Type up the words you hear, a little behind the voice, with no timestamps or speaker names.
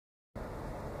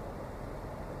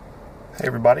Hey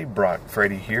everybody, Brock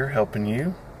Frady here, helping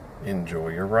you enjoy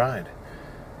your ride.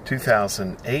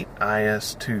 2008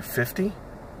 IS 250.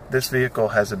 This vehicle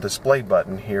has a display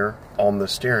button here on the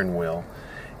steering wheel,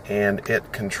 and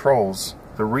it controls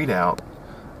the readout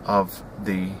of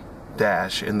the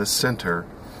dash in the center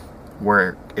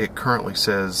where it currently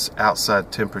says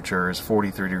outside temperature is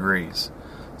 43 degrees.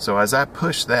 So as I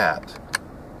push that,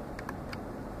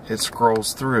 it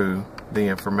scrolls through the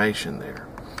information there.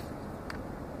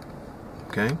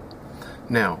 Okay,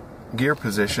 now gear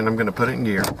position, I'm going to put it in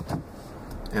gear,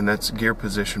 and that's gear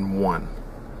position 1.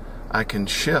 I can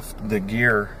shift the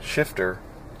gear shifter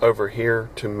over here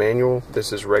to manual.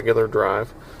 This is regular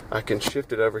drive. I can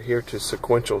shift it over here to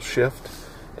sequential shift,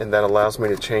 and that allows me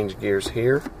to change gears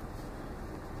here.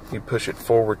 You push it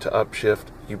forward to upshift,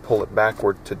 you pull it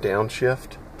backward to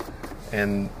downshift,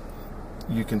 and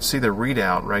you can see the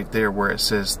readout right there where it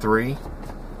says 3,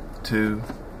 2,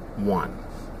 1.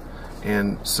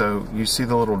 And so you see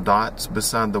the little dots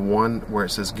beside the 1 where it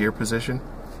says gear position.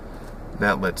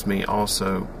 That lets me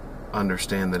also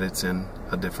understand that it's in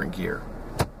a different gear.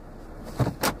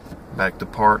 Back to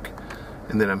park,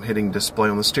 and then I'm hitting display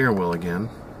on the steering wheel again.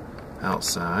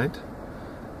 Outside,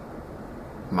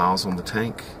 miles on the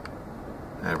tank,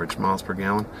 average miles per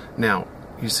gallon. Now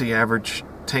you see average,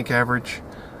 tank average.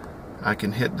 I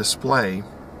can hit display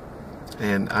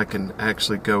and I can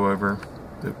actually go over,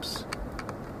 oops,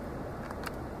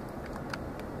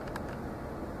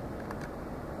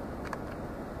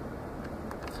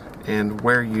 and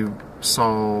where you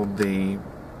saw the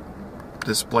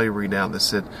display readout that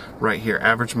said right here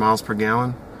average miles per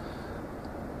gallon,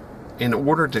 in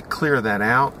order to clear that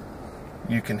out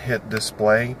you can hit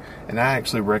display, and I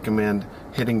actually recommend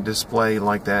hitting display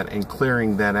like that and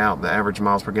clearing that out, the average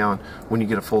miles per gallon, when you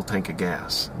get a full tank of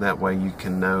gas. That way you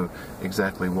can know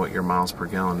exactly what your miles per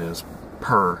gallon is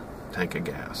per tank of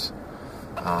gas.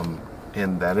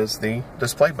 And that is the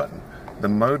display button. The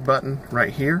mode button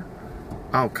right here,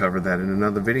 I'll cover that in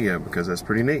another video because that's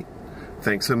pretty neat.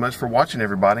 Thanks so much for watching,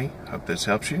 everybody. Hope this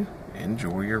helps you.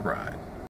 Enjoy your ride.